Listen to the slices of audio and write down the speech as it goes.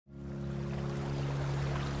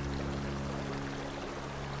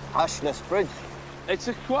Ashness Bridge. It's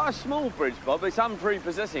quite a small bridge, Bob. It's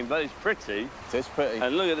unprepossessing, but it's pretty. It is pretty.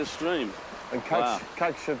 And look at the stream. And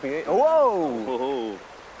Cags should be it. Whoa! Oh,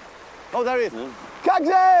 Oh, there he is. Yeah.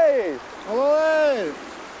 Cagsy! Hello!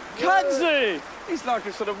 Cagsy! He's like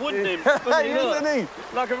a sort of wood nymph, doesn't he? Look? Isn't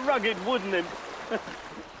he? Like a rugged wood nymph.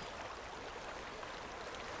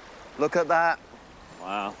 Look at that.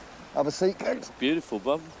 Wow. Have a seat, Cags. It's beautiful,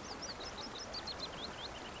 Bob.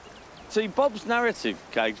 See, Bob's narrative,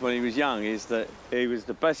 Cags, when he was young, is that he was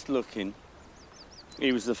the best looking,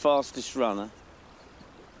 he was the fastest runner,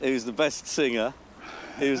 he was the best singer,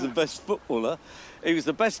 he was the best footballer, he was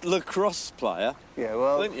the best lacrosse player. Yeah,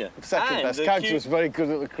 well, weren't you? second And best. the Cags was very good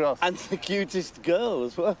at lacrosse. And the cutest girl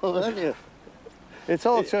as well, weren't you? It's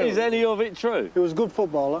all true. Is any of it true? He was a good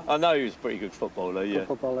footballer. I know he was a pretty good footballer, yeah. Good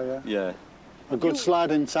footballer, yeah. Yeah. A good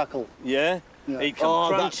sliding tackle. Yeah? Yeah. He could Oh,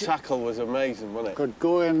 that crunch it. tackle was amazing, wasn't it? Could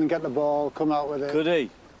go in and get the ball, come out with it. Could he?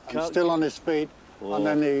 And still on his feet. Oh. And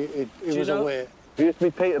then he was away. It used to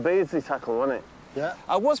be Peter Beardsley's tackle, wasn't it? Yeah.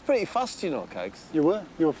 I was pretty fast, you know, Cags. You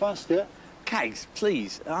were fast, yeah. Cags,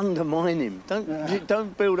 please, undermine him.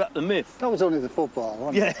 Don't build up the myth. That was only the football,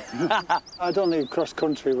 wasn't it? Yeah. I don't think cross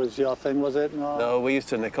country was your thing, was it? No. No, we used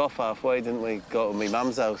to nick off halfway, didn't we? Go to my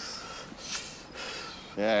mum's house.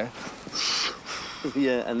 Yeah.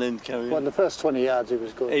 Yeah, and then carry Well, on. the first 20 yards he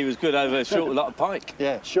was good. He was good over a short lot of pike.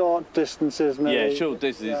 Yeah. Short distances, maybe. Yeah, short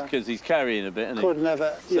distance, because he's carrying a bit, isn't he? Could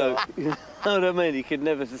never, So, yeah. you know what I mean? He could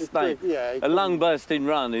never sustain. Yeah, he a couldn't. lung-bursting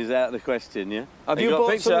run is out of the question, yeah? Have You you got a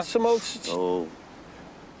bought picture? some old... Oh.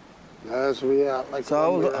 As we are. Like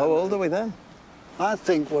So how old are we then? I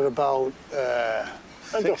think we're about...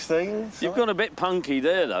 16? You've gone a bit punky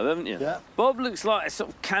there, though, haven't you? Yeah. Bob looks like a sort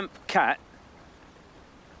of camp cat.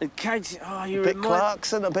 And Cags, oh, you A bit remind...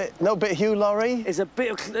 Clarkson, a bit... No, a bit Hugh Laurie. It's a bit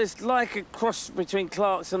of... It's like a cross between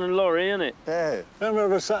Clarkson and Laurie, isn't it? Yeah. Remember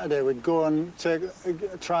every Saturday we'd go and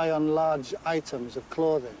try on large items of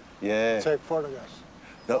clothing, Yeah. take photographs.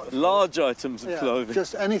 No, Large items of clothing.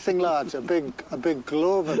 Just anything large, a big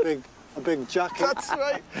glove, a big jacket. that's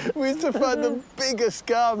right. We used to find the biggest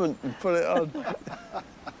garment and put it on.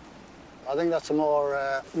 I think that's a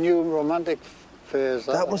more new romantic phase.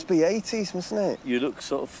 That must be 80s, mustn't it? You look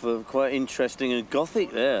sort of quite interesting and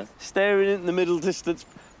gothic there. Staring in the middle distance,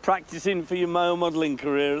 practising for your male modelling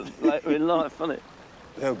career later in life, isn't it?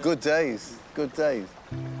 No, good days. Good days.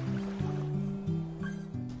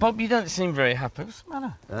 Bob, you don't seem very happy. What's the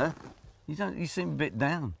matter? Huh? You seem a bit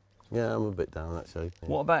down. Yeah, I'm a bit down, actually. Yeah.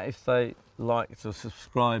 What about if they liked or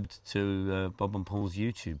subscribed to Bob and Paul's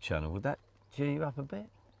YouTube channel? Would that cheer you up a bit?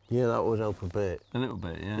 Yeah, that would help a bit. A little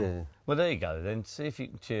bit, yeah. Yeah. Well, there you go then. See if you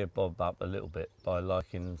can cheer Bob up a little bit by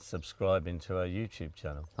liking and subscribing to our YouTube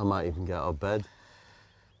channel. I might even get out of bed.